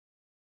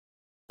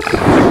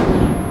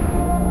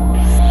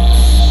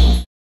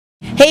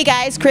Hey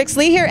guys,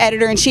 CrixLee here,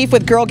 editor-in-chief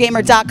with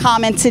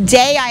GirlGamer.com, and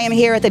today I am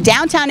here at the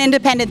Downtown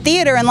Independent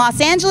Theater in Los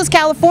Angeles,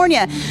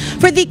 California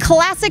for the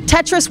Classic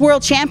Tetris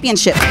World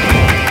Championship.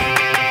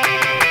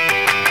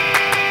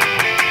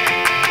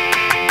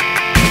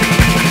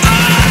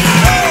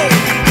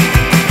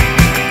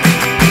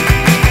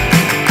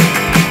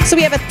 So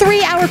we have a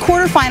 3-hour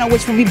quarterfinal,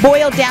 which will be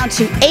boiled down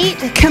to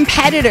 8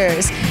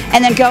 competitors,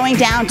 and then going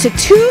down to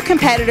 2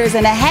 competitors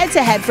in a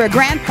head-to-head for a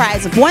grand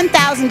prize of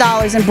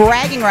 $1,000 and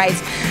bragging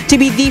rights to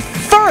be the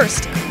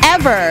first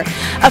ever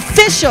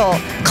official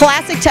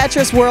Classic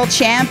Tetris World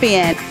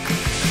Champion.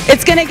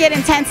 It's going to get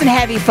intense and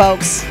heavy,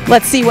 folks.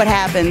 Let's see what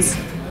happens.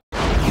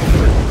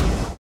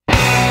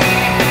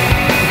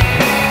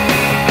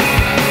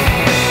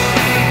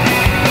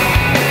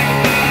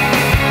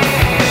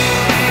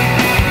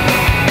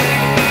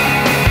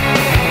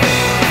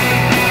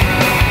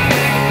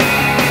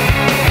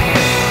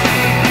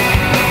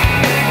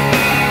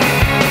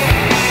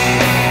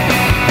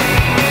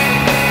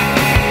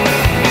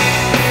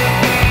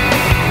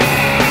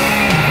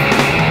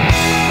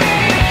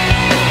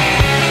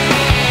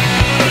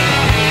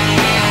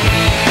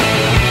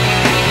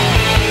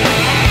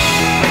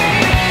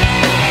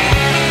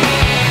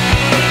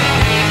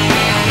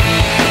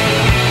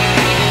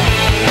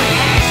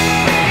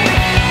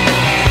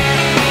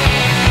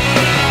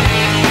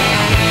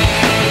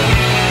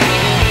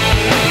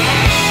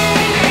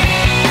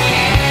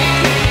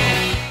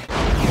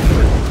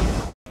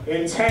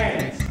 In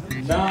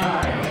 10,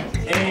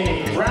 9,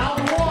 8,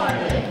 round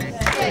 1,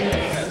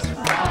 6,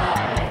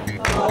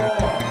 5, 4,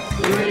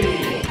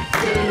 3,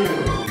 2,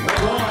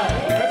 1,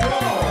 let's go!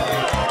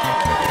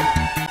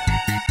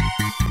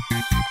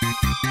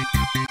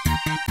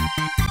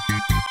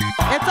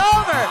 It's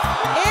over!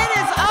 It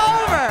is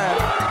over!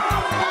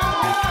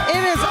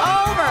 It is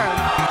over!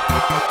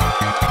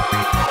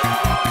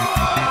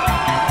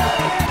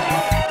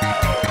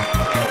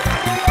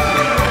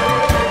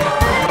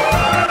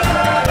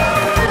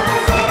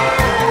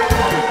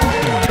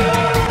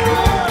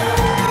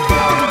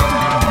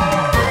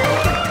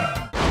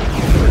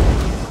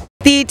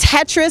 The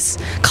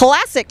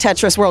Classic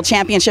Tetris World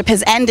Championship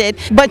has ended,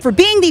 but for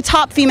being the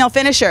top female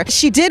finisher,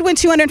 she did win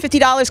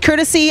 $250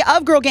 courtesy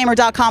of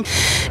GirlGamer.com.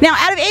 Now,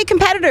 out of 8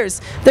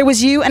 competitors, there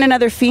was you and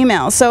another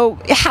female. So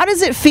how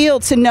does it feel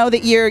to know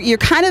that you're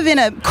kind of in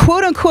a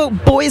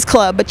quote-unquote boys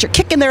club, but you're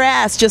kicking their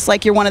ass just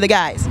like you're one of the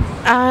guys?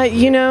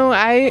 You know,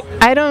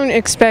 I don't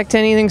expect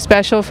anything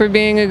special for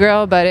being a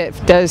girl, but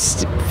it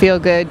does feel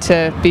good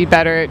to be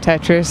better at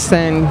Tetris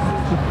than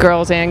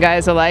girls and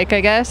guys alike,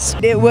 I guess.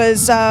 It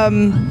was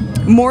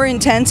more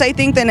intense, I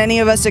think, than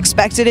any of us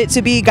expected it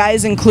to be,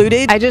 guys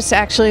included. I just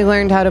actually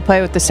learned how to play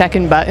with the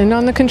second button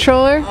on the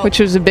controller, which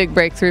was a big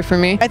breakthrough for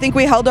me. I think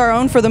we held our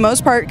own for the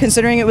most part,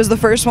 considering it was the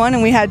first one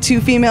and we had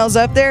 2 females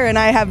up there, and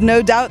I have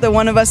no doubt that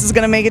one of us is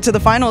going to make it to the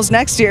finals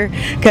next year,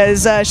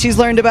 because she's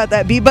learned about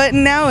that B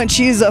button now and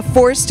she's a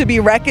force to be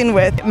reckoned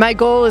with. My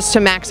goal is to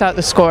max out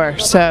the score,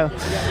 so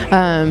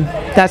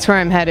that's where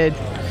I'm headed.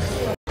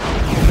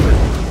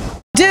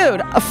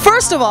 Dude,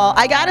 first of all,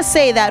 I gotta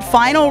say that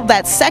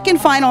second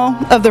final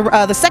of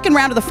the second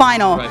round of the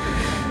final, right.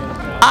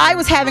 I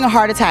was having a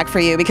heart attack for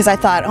you because I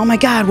thought, oh my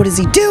God, what is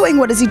he doing?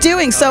 What is he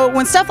doing? So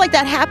when stuff like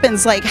that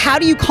happens, like, how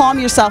do you calm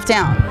yourself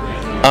down?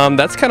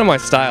 That's kind of my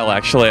style,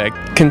 actually. I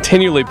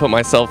continually put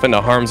myself into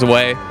harm's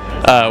way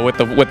with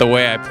the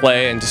way I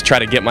play and just try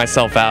to get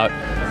myself out,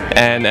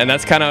 and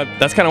that's kind of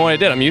what I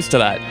did. I'm used to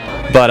that.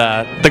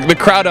 But the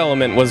crowd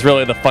element was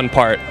really the fun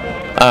part.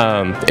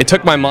 It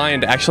took my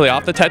mind actually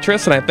off the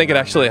Tetris, and I think it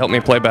actually helped me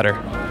play better.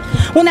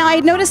 Well, now I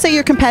noticed that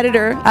your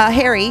competitor,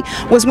 Harry,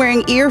 was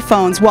wearing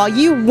earphones while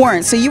you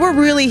weren't, so you were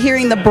really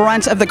hearing the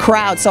brunt of the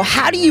crowd. So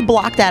how do you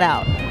block that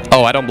out?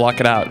 Oh, I don't block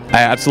it out.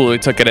 I absolutely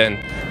took it in.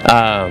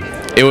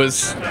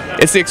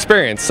 It's the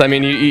experience. I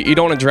mean, you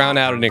don't want to drown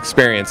out an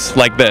experience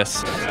like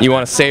this. You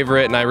want to savor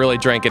it, and I really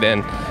drank it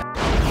in.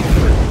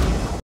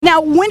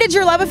 Now, when did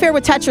your love affair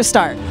with Tetris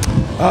start?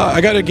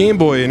 I got a Game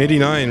Boy in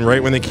 '89,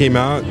 right when they came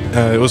out.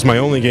 It was my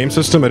only game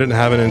system. I didn't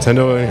have a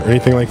Nintendo or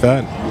anything like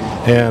that.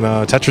 And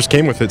Tetris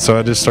came with it, so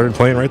I just started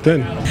playing right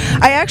then.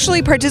 I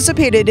actually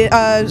participated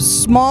a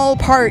small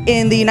part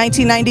in the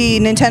 1990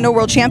 Nintendo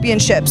World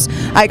Championships.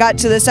 I got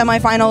to the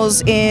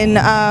semifinals in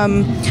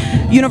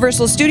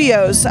Universal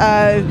Studios,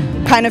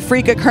 kind of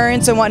freak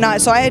occurrence and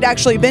whatnot. So I had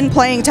actually been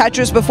playing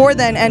Tetris before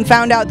then and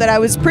found out that I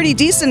was pretty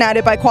decent at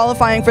it by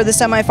qualifying for the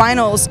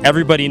semifinals.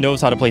 Everybody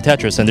knows how to play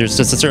Tetris, and there's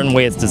just a certain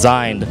way it's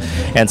designed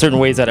and certain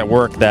ways that it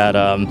works that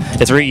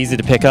it's very easy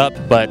to pick up,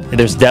 but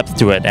there's depth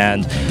to it,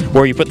 and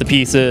where you put the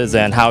pieces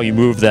and how you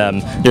move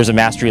them, there's a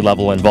mastery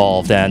level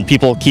involved, and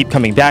people keep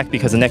coming back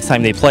because the next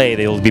time they play,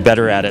 they'll be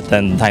better at it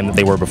than the time that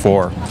they were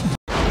before.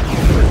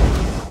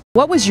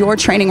 What was your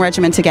training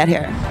regimen to get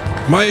here?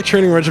 My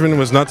training regimen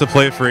was not to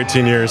play for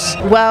 18 years.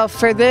 Well,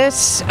 for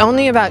this,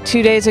 only about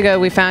 2 days ago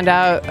we found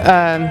out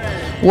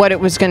what it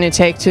was going to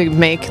take to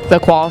make the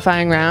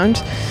qualifying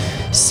round.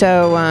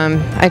 So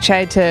I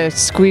tried to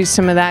squeeze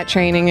some of that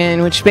training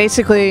in, which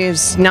basically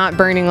is not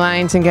burning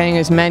lines and getting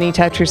as many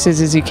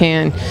Tetrises as you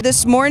can.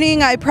 This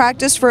morning I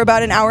practiced for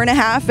about an hour and a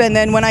half, and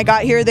then when I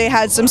got here they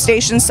had some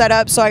stations set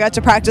up, so I got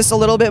to practice a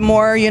little bit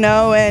more, you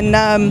know,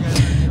 and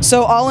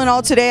so all in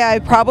all today I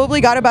probably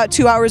got about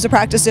 2 hours of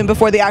practice in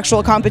before the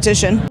actual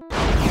competition.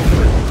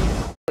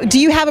 Do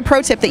you have a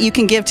pro tip that you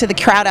can give to the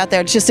crowd out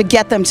there just to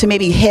get them to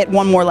maybe hit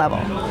one more level?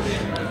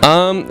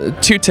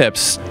 2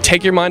 tips.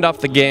 Take your mind off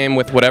the game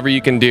with whatever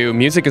you can do.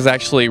 Music is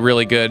actually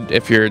really good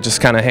if you're just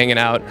kind of hanging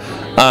out.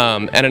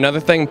 And another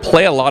thing,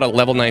 play a lot of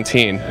level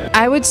 19.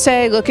 I would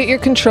say look at your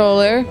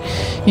controller,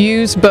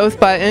 use both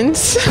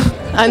buttons,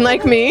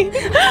 unlike me.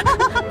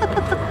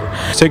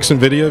 Take some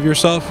video of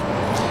yourself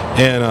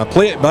and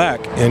play it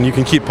back, and you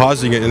can keep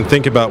pausing it and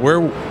think about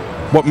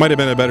what might have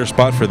been a better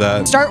spot for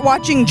that. Start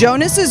watching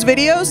Jonas's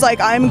videos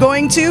like I'm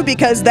going to,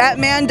 because that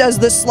man does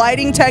the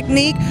sliding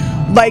technique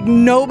like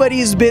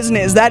nobody's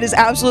business. That is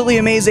absolutely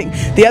amazing.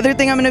 The other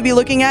thing I'm going to be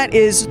looking at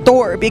is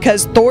Thor,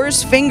 because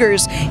Thor's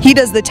fingers, he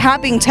does the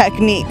tapping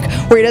technique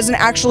where he doesn't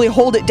actually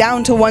hold it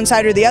down to one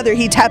side or the other.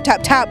 He tap,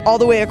 tap, tap all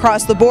the way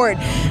across the board.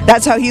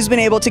 That's how he's been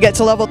able to get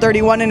to level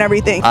 31 and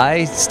everything.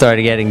 I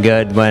started getting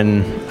good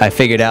when I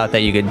figured out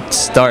that you could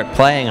start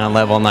playing on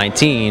level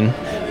 19,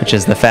 which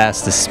is the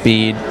fastest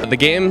speed. The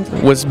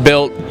game was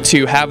built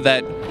to have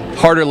that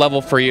harder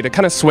level for you to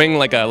kind of swing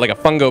like a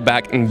fungo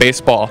bat in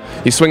baseball.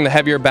 You swing the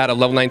heavier bat at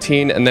level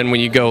 19, and then when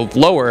you go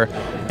lower,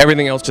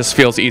 everything else just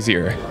feels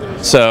easier.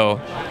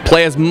 So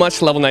play as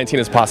much level 19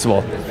 as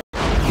possible.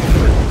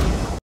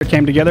 It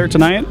came together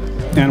tonight,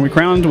 and we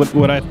crowned with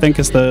what I think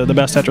is the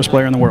best Tetris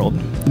player in the world,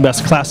 the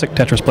best classic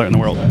Tetris player in the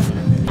world.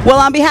 Well,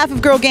 on behalf of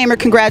GirlGamer,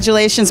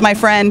 congratulations, my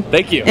friend.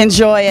 Thank you.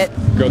 Enjoy it.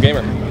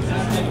 GirlGamer.